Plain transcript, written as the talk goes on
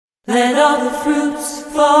Let all the fruits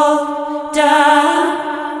fall down.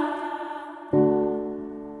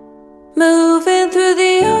 Moving through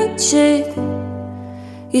the orchard,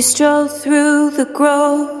 you stroll through the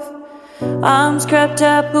grove. Arms grabbed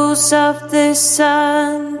apples of the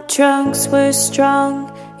sun. Trunks were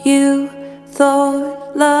strong, you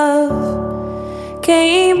thought love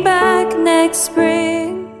came back next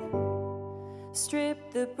spring.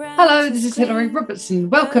 Hello, this is Hilary Robertson.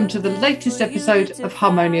 Welcome to the latest episode of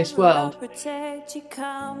Harmonious World. For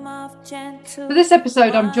this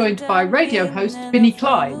episode, I'm joined by radio host Binny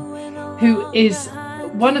Klein, who is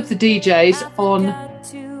one of the DJs on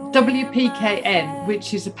WPKN,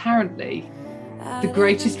 which is apparently the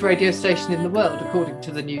greatest radio station in the world, according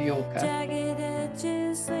to The New Yorker.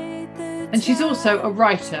 And she's also a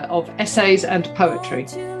writer of essays and poetry.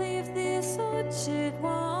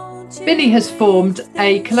 Binny has formed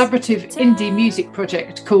a collaborative indie music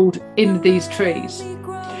project called In These Trees.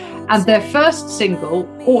 And their first single,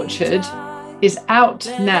 Orchard, is out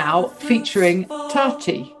now featuring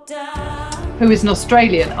Tati, who is an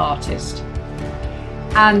Australian artist.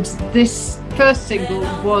 And this first single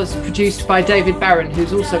was produced by David Barron,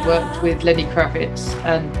 who's also worked with Lenny Kravitz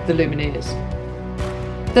and the Lumineers.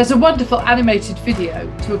 There's a wonderful animated video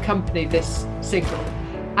to accompany this single,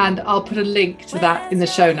 and I'll put a link to that in the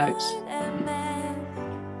show notes.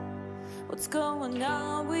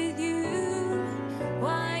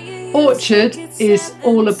 Orchard is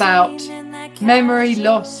all about memory,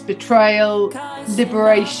 loss, betrayal,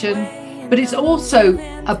 liberation, but it's also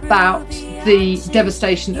about the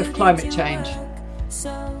devastation of climate change.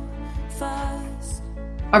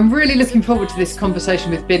 I'm really looking forward to this conversation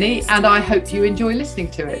with Binny, and I hope you enjoy listening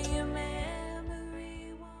to it.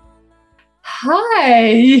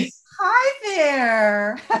 Hi. Hi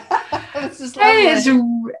there. This is hey,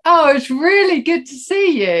 it's really good to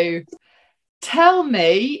see you. Tell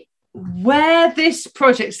me where this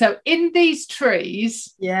project, so In These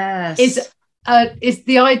Trees, yes, is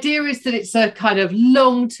the idea is that it's a kind of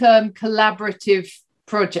long-term collaborative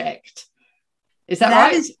project. Is that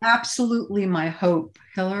right? That is absolutely my hope,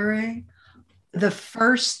 Hilary. The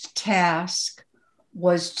first task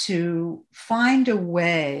was to find a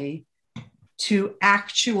way to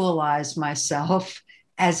actualize myself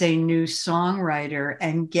as a new songwriter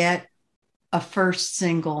and get a first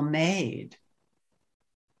single made.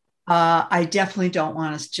 I definitely don't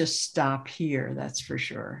want to just stop here, that's for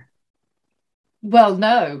sure. Well,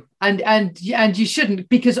 no, and you shouldn't,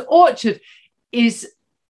 because Orchard is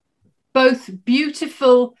both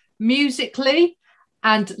beautiful musically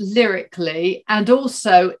and lyrically, and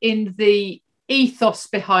also in the ethos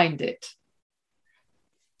behind it.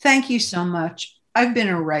 Thank you so much. I've been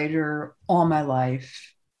a writer all my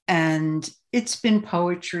life, and it's been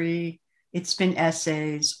poetry, it's been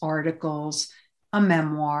essays, articles, a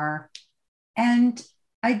memoir, and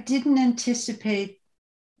I didn't anticipate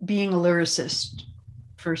being a lyricist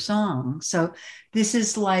for song. So this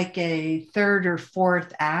is like a third or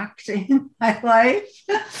fourth act in my life,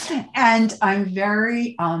 and I'm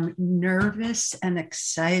very nervous and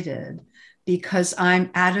excited because I'm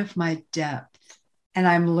out of my depth. And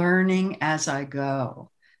I'm learning as I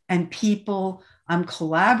go. And people I'm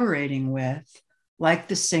collaborating with, like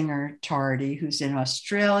the singer Tati, who's in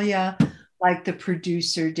Australia, like the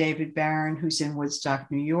producer David Barron, who's in Woodstock,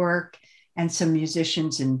 New York, and some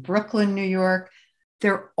musicians in Brooklyn, New York,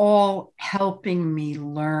 they're all helping me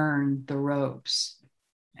learn the ropes.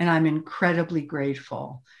 And I'm incredibly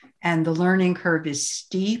grateful. And the learning curve is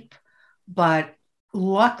steep, but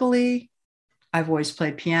luckily, I've always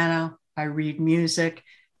played piano. I read music,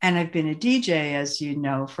 and I've been a DJ, as you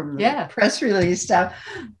know, from the press release stuff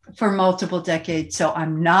for multiple decades. So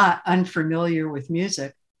I'm not unfamiliar with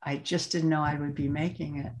music. I just didn't know I would be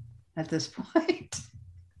making it at this point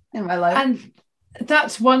in my life. And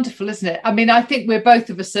that's wonderful, isn't it? I mean, I think we're both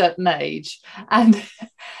of a certain age. And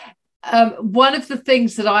one of the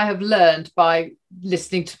things that I have learned by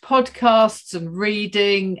listening to podcasts and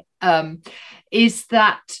reading is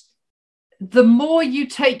that the more you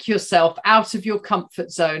take yourself out of your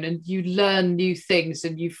comfort zone and you learn new things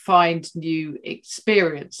and you find new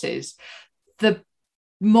experiences, the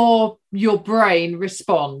more your brain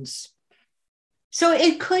responds. So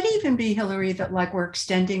it could even be, Hilary, that like we're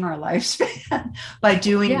extending our lifespan by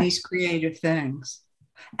doing these creative things.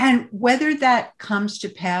 And whether that comes to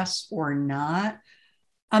pass or not,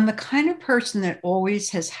 I'm the kind of person that always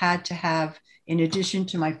has had to have, in addition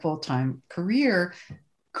to my full-time career,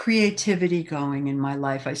 creativity going in my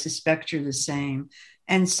life. I suspect you're the same.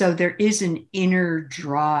 And so there is an inner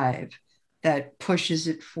drive that pushes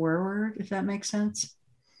it forward, if that makes sense.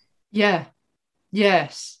 Yeah.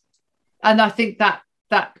 Yes. And I think that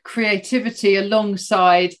that creativity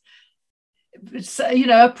alongside, you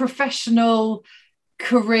know, a professional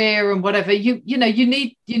career and whatever. You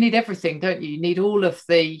need everything, don't you? You need all of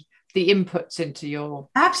the inputs into your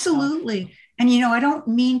Absolutely. And I don't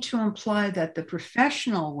mean to imply that the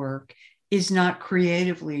professional work is not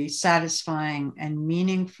creatively satisfying and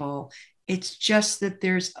meaningful. It's just that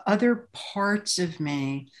there's other parts of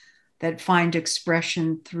me that find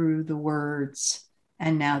expression through the words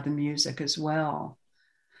and now the music as well.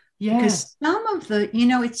 Yeah. Because some of the,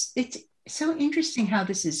 it's so interesting how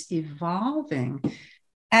this is evolving.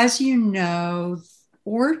 As you know,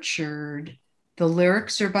 Orchard, the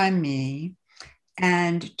lyrics are by me,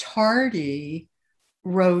 and Tardy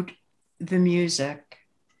wrote the music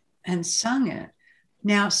and sung it.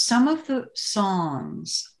 Now, some of the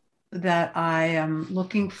songs that I am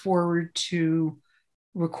looking forward to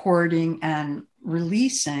recording and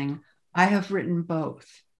releasing, I have written both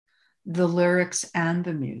the lyrics and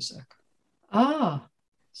the music. Ah.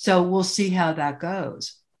 So we'll see how that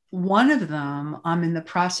goes. One of them, I'm in the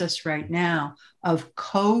process right now of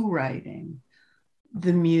co-writing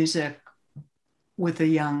the music with a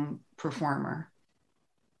young performer.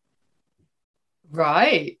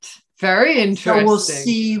 Right. Very interesting. So we'll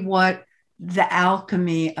see what the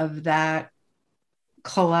alchemy of that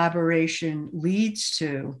collaboration leads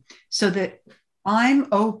to, so that I'm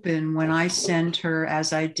open when I send her,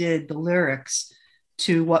 as I did, the lyrics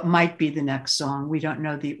to what might be the next song. We don't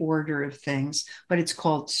know the order of things, but it's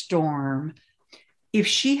called Storm. If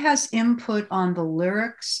she has input on the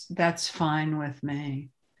lyrics, that's fine with me.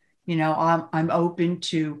 I'm open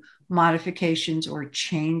to modifications or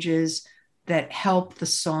changes that help the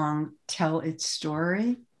song tell its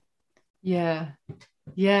story. Yeah.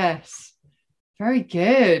 Yes. Very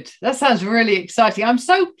good. That sounds really exciting. I'm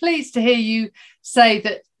so pleased to hear you say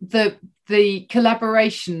that the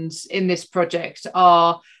collaborations in this project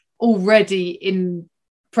are already in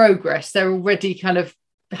progress. They're already kind of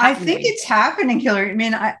happening. I think it's happening, Hillary. I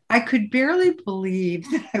mean, I could barely believe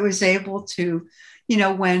that I was able to,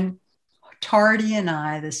 when Tardy and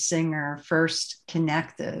I, the singer, first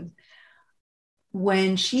connected,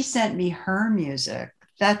 when she sent me her music,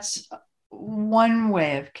 that's one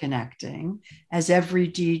way of connecting, as every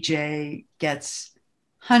DJ gets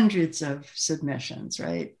hundreds of submissions,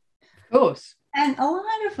 right? Of course. And a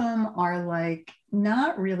lot of them are like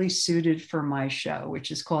not really suited for my show,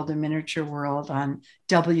 which is called A Miniature World on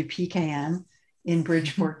WPKN in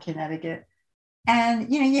Bridgeport, Connecticut.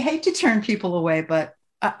 And, you hate to turn people away, but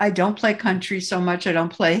I don't play country so much. I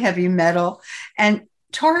don't play heavy metal. And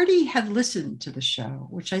Tardy had listened to the show,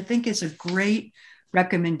 which I think is a great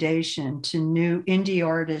recommendation to new indie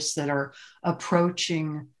artists that are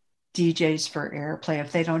approaching DJs for airplay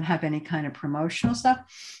if they don't have any kind of promotional stuff.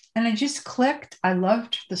 And I just clicked. I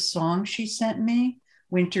loved the song she sent me,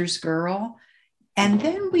 Winter's Girl. And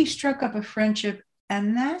then we struck up a friendship.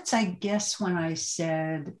 And that's, I guess, when I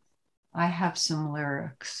said, I have some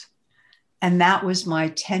lyrics. And that was my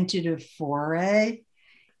tentative foray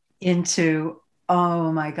into,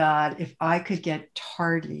 oh my God, if I could get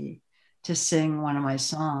Tardy to sing one of my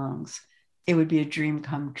songs, it would be a dream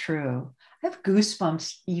come true. I have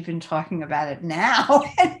goosebumps even talking about it now.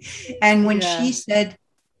 And when she said,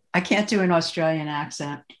 I can't do an Australian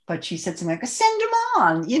accent, but she said something like, send them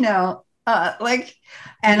on,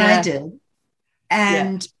 I did.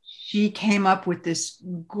 And she came up with this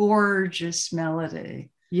gorgeous melody.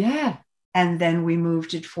 Yeah. And then we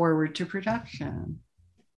moved it forward to production.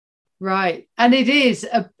 Right. And it is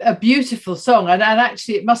a beautiful song. And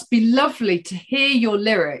actually, it must be lovely to hear your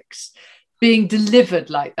lyrics being delivered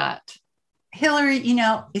like that. Hillary,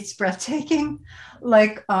 it's breathtaking.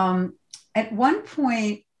 Like at one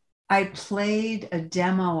point, I played a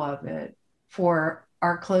demo of it for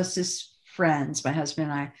our closest friends, my husband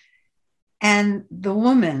and I, and the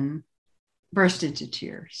woman burst into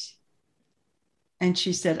tears. And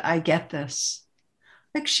she said, I get this.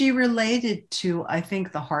 Like she related to, I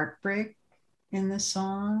think, the heartbreak in the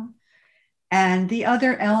song. And the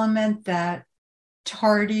other element that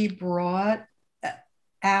Tardy brought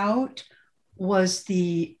out was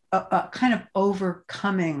the kind of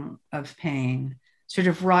overcoming of pain, sort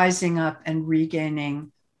of rising up and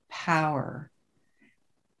regaining power.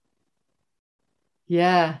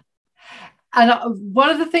 Yeah. And one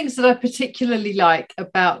of the things that I particularly like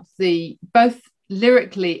about both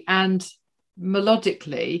lyrically and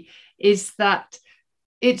melodically is that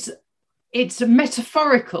it's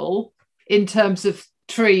metaphorical in terms of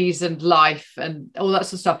trees and life and all that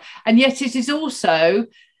sort of stuff, and yet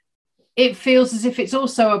it feels as if it's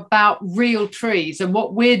also about real trees and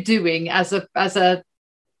what we're doing as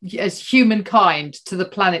humankind to the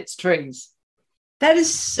planet's trees. That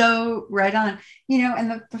is so right on.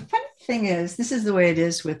 And the funny thing is, this is the way it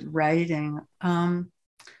is with writing. As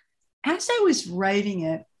I was writing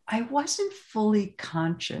it, I wasn't fully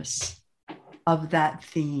conscious of that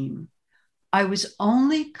theme. I was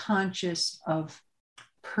only conscious of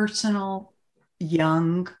personal,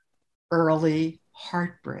 young, early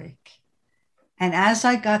heartbreak. And as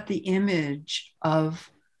I got the image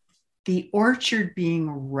of the orchard being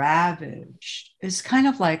ravaged, it's kind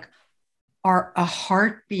of like a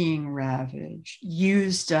heart being ravaged,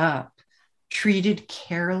 used up, treated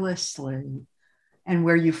carelessly, and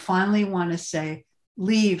where you finally want to say,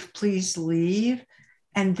 leave, please leave.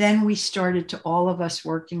 And then we started to, all of us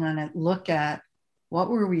working on it, look at what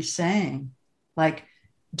were we saying? Like,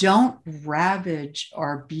 don't ravage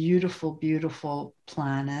our beautiful, beautiful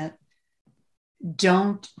planet.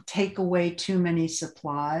 Don't take away too many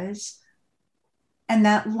supplies. And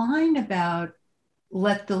that line about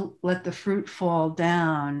let the fruit fall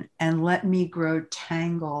down and let me grow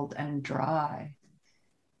tangled and dry.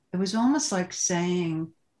 It was almost like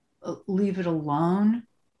saying, leave it alone.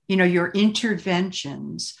 Your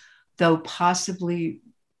interventions, though possibly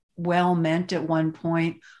well meant at one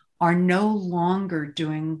point, are no longer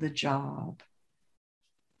doing the job.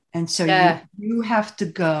 And so you have to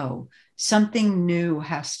go. Something new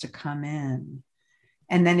has to come in.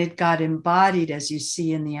 And then it got embodied, as you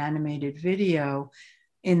see in the animated video,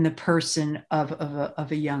 in the person of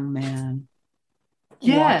a young man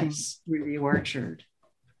walking through the orchard.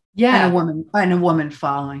 Yeah. And a woman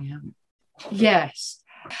following him. Yes.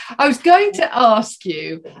 I was going to ask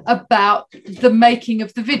you about the making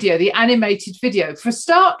of the video, the animated video. For a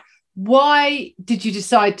start, why did you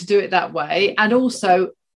decide to do it that way? And also,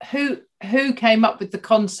 who came up with the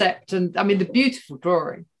concept and, the beautiful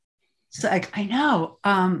drawing? So I know.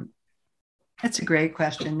 That's a great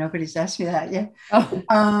question. Nobody's asked me that yet.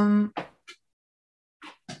 Oh.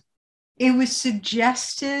 It was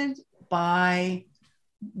suggested by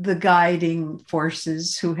the guiding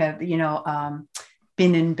forces who have,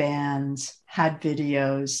 been in bands, had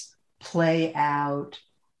videos, play out,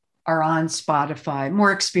 are on Spotify,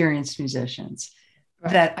 more experienced musicians,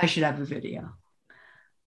 right, that I should have a video.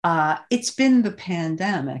 It's been the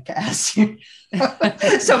pandemic, as you know.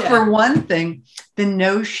 So for one thing, the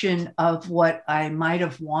notion of what I might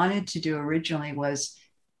have wanted to do originally was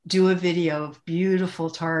do a video of beautiful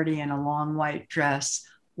Tardy in a long white dress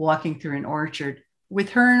walking through an orchard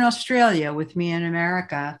with her in Australia, with me in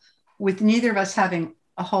America, with neither of us having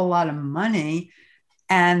a whole lot of money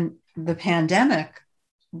and the pandemic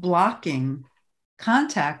blocking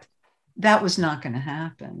contact. That was not going to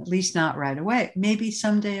happen, at least not right away. Maybe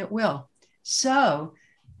someday it will. So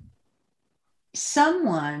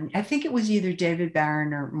someone, I think it was either David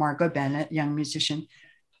Barron or Margot Bennett, young musician,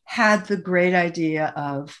 had the great idea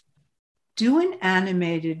of do an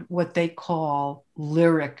animated, what they call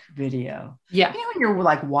lyric video. Yeah. When you're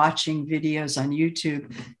like watching videos on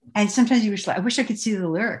YouTube, and sometimes you wish, like, I wish I could see the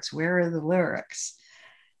lyrics. Where are the lyrics?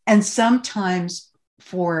 And sometimes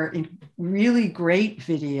for really great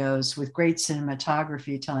videos with great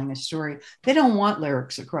cinematography telling a story, they don't want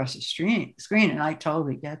lyrics across the screen, and I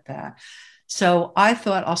totally get that. So I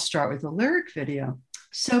thought I'll start with a lyric video.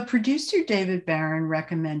 So producer David Barron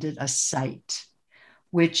recommended a site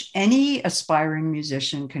which any aspiring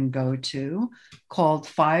musician can go to, called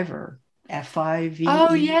Fiverr, Fiverr.com.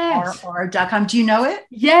 Do you know it?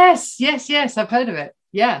 Yes. I've heard of it.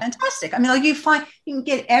 Yeah. Fantastic. You can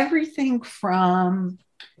get everything from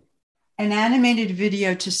an animated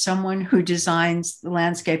video to someone who designs the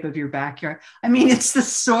landscape of your backyard. It's the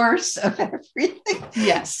source of everything.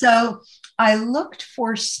 Yes. So I looked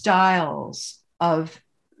for styles of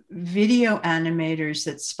video animators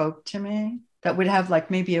that spoke to me, that would have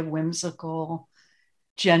like maybe a whimsical,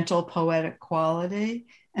 gentle, poetic quality.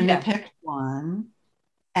 And I picked one,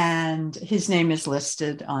 and his name is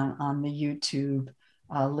listed on the YouTube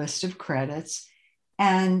list of credits.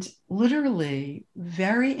 And literally,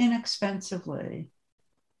 very inexpensively,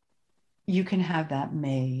 you can have that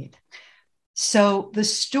made. So the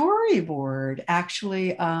storyboard,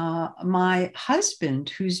 actually, my husband,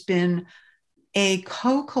 who's been a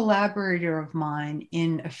co-collaborator of mine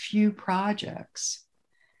in a few projects,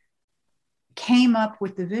 came up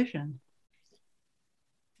with the vision.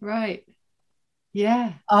 Right.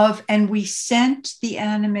 Yeah. And we sent the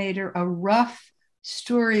animator a rough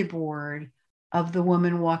storyboard of the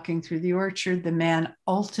woman walking through the orchard, the man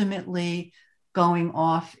ultimately going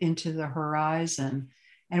off into the horizon.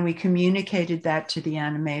 And we communicated that to the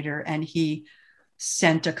animator, and he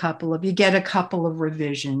sent you get a couple of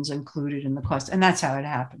revisions included in the cost. And that's how it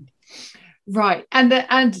happened. Right. And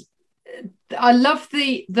I love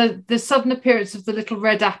the sudden appearance of the little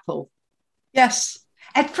red apple. Yes.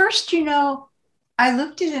 At first, I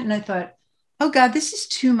looked at it and I thought, oh God, this is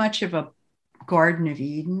too much of a Garden of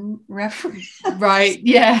Eden reference. Right.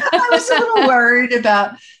 Yeah. I was a little worried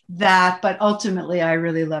about that, but ultimately I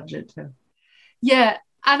really loved it too. Yeah.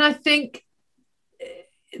 And I think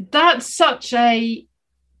that's such a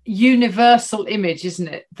universal image, isn't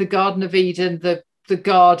it? The Garden of Eden, the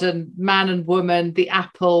garden, man and woman, the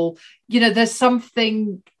apple. There's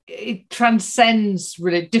something, it transcends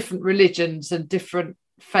really different religions and different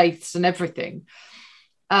faiths and everything.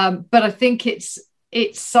 But I think it's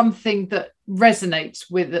something that resonates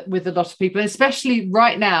with a lot of people, especially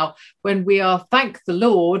right now when we are, thank the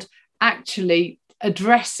Lord, actually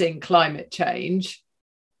addressing climate change.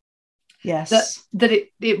 Yes. That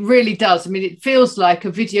it really does. I mean, it feels like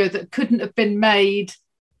a video that couldn't have been made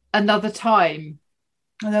another time.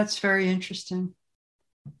 Oh, that's very interesting.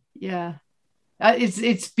 Yeah.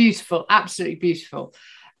 It's beautiful, absolutely beautiful.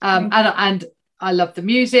 And I love the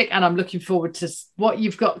music, and I'm looking forward to what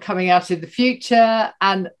you've got coming out in the future.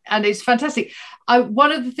 And it's fantastic.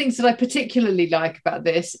 One of the things that I particularly like about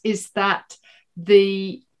this is that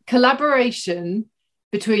the collaboration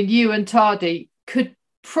between you and Tadi could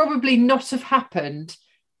probably not have happened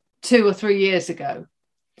 2 or 3 years ago,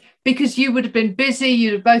 because you would have been busy.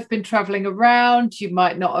 You'd have both been traveling around. You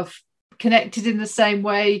might not have connected in the same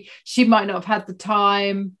way. She might not have had the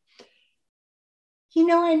time.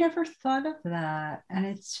 I never thought of that.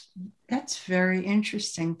 And that's very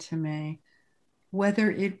interesting to me,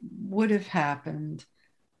 whether it would have happened.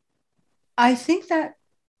 I think that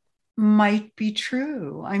might be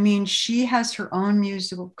true. I mean, she has her own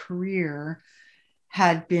musical career,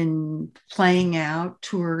 had been playing out,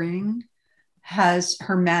 touring,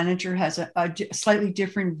 her manager has a slightly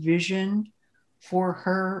different vision for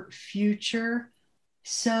her future.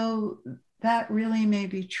 So that really may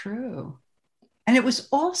be true. And it was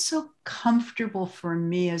also comfortable for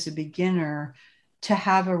me as a beginner to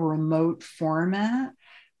have a remote format.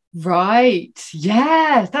 Right.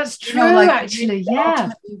 Yeah, that's true, actually.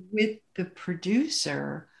 Yeah. With the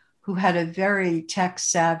producer, who had a very tech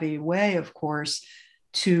savvy way, of course,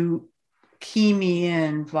 to key me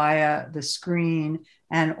in via the screen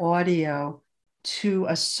and audio to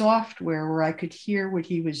a software where I could hear what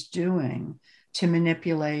he was doing to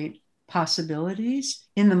manipulate possibilities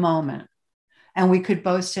in the moment. And we could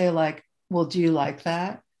both say, like, well, do you like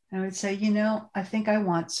that? And I would say, I think I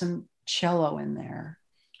want some cello in there.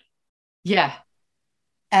 Yeah.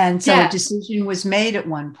 And so a decision was made at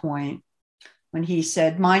one point when he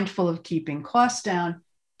said, mindful of keeping costs down,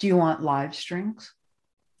 do you want live strings?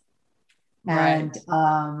 Right.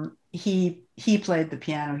 And he played the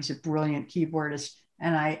piano. He's a brilliant keyboardist.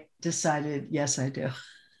 And I decided, yes, I do.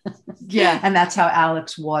 Yeah. And that's how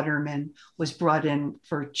Alex Waterman was brought in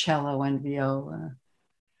for cello and viola.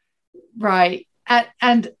 Right.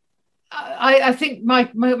 And I think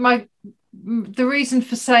the reason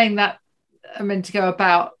for saying that a minute ago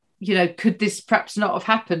about, could this perhaps not have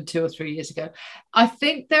happened 2 or 3 years ago? I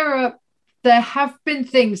think there have been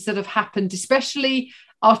things that have happened, especially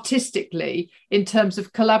artistically, in terms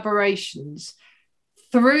of collaborations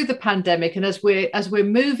through the pandemic, and as we're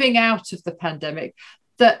moving out of the pandemic,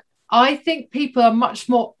 that I think people are much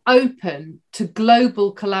more open to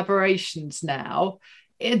global collaborations now,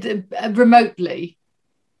 remotely,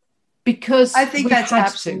 because I think that's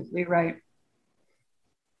absolutely right.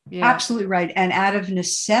 Yeah. Absolutely right. And out of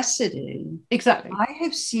necessity, exactly, I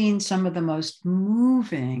have seen some of the most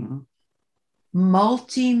moving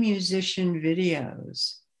multi-musician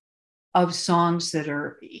videos of songs that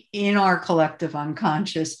are in our collective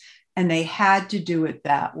unconscious, and they had to do it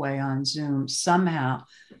that way on Zoom somehow.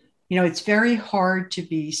 It's very hard to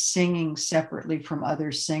be singing separately from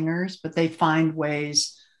other singers, but they find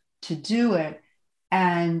ways to do it.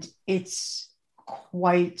 And it's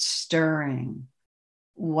quite stirring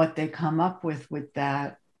what they come up with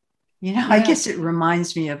that. I guess it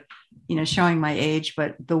reminds me of, showing my age,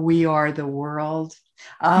 but the We Are the World.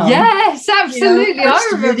 Yes, absolutely. I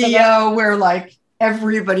remember video that. where like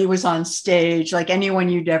everybody was on stage, like anyone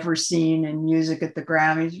you'd ever seen in music at the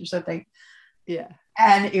Grammys or something. Yeah.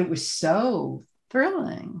 And it was so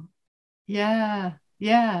thrilling. Yeah.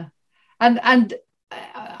 Yeah. And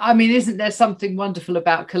I mean, isn't there something wonderful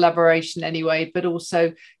about collaboration anyway, but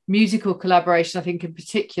also musical collaboration, I think in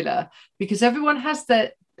particular, because everyone has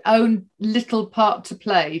their own little part to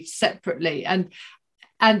play separately, and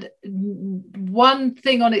one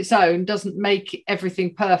thing on its own doesn't make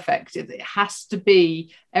everything perfect. It has to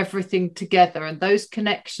be everything together, and those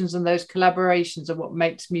connections and those collaborations are what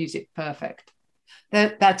makes music perfect.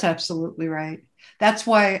 That's absolutely right. That's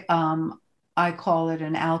why I call it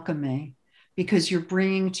an alchemy, because you're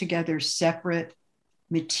bringing together separate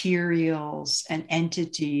materials and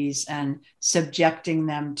entities and subjecting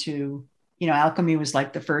them to, alchemy was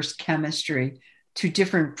like the first chemistry, to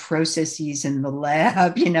different processes in the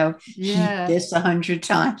lab, heat this 100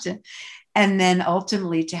 times. And then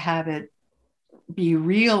ultimately to have it be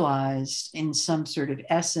realized in some sort of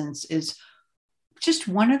essence is just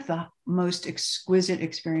one of the most exquisite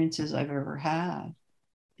experiences I've ever had.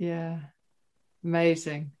 Yeah.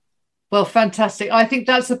 Amazing. Well, fantastic. I think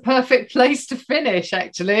that's a perfect place to finish,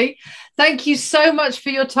 actually. Thank you so much for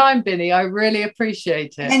your time, Binny. I really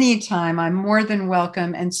appreciate it. Anytime. I'm more than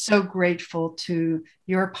welcome and so grateful to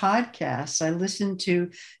your podcasts. I listened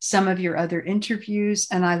to some of your other interviews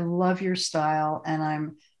and I love your style. And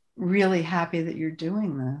I'm really happy that you're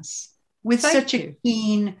doing this with such a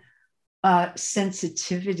keen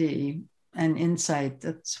sensitivity and insight.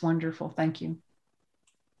 That's wonderful. Thank you.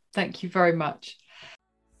 Thank you very much.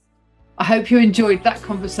 I hope you enjoyed that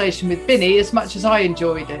conversation with Binny as much as I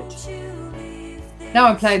enjoyed it. Now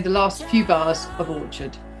I'm playing the last few bars of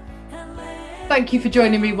Orchard. Thank you for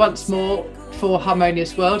joining me once more for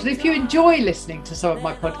Harmonious World. And if you enjoy listening to some of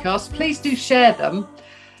my podcasts, please do share them.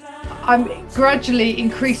 I'm gradually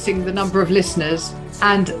increasing the number of listeners,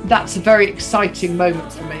 and that's a very exciting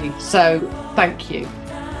moment for me. So thank you.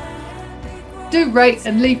 Do rate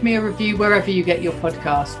and leave me a review wherever you get your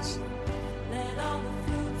podcasts.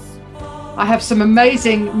 I have some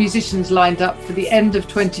amazing musicians lined up for the end of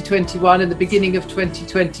 2021 and the beginning of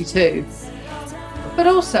 2022. But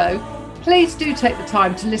also, please do take the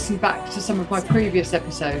time to listen back to some of my previous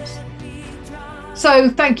episodes. So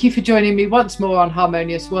thank you for joining me once more on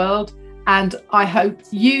Harmonious World, and I hope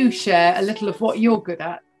you share a little of what you're good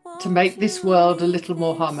at to make this world a little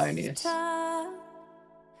more harmonious. And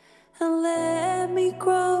let me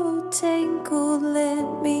grow tangled,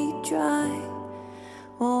 let me dry.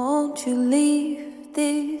 Won't you leave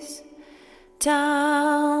this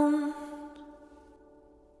town?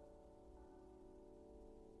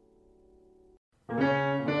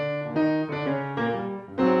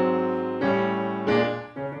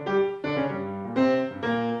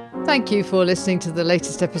 Thank you for listening to the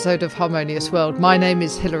latest episode of Harmonious World. My name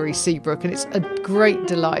is Hilary Seabrook, and it's a great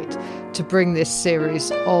delight to bring this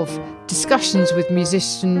series of discussions with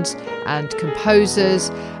musicians and composers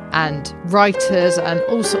and writers and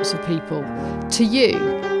all sorts of people to you.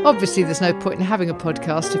 Obviously, there's no point in having a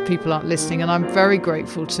podcast if people aren't listening, and I'm very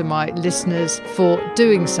grateful to my listeners for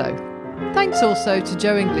doing so. Thanks also to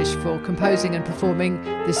Joe English for composing and performing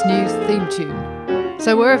this new theme tune.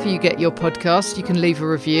 So wherever you get your podcast, you can leave a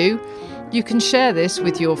review. You can share this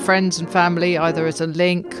with your friends and family, either as a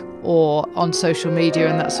link or on social media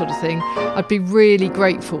and that sort of thing. I'd be really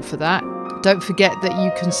grateful for that. Don't forget that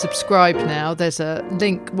you can subscribe now. There's a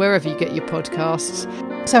link wherever you get your podcasts.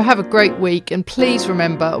 So have a great week, and please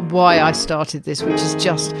remember why I started this, which is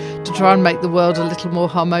just to try and make the world a little more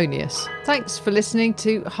harmonious. Thanks for listening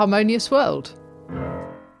to Harmonious World.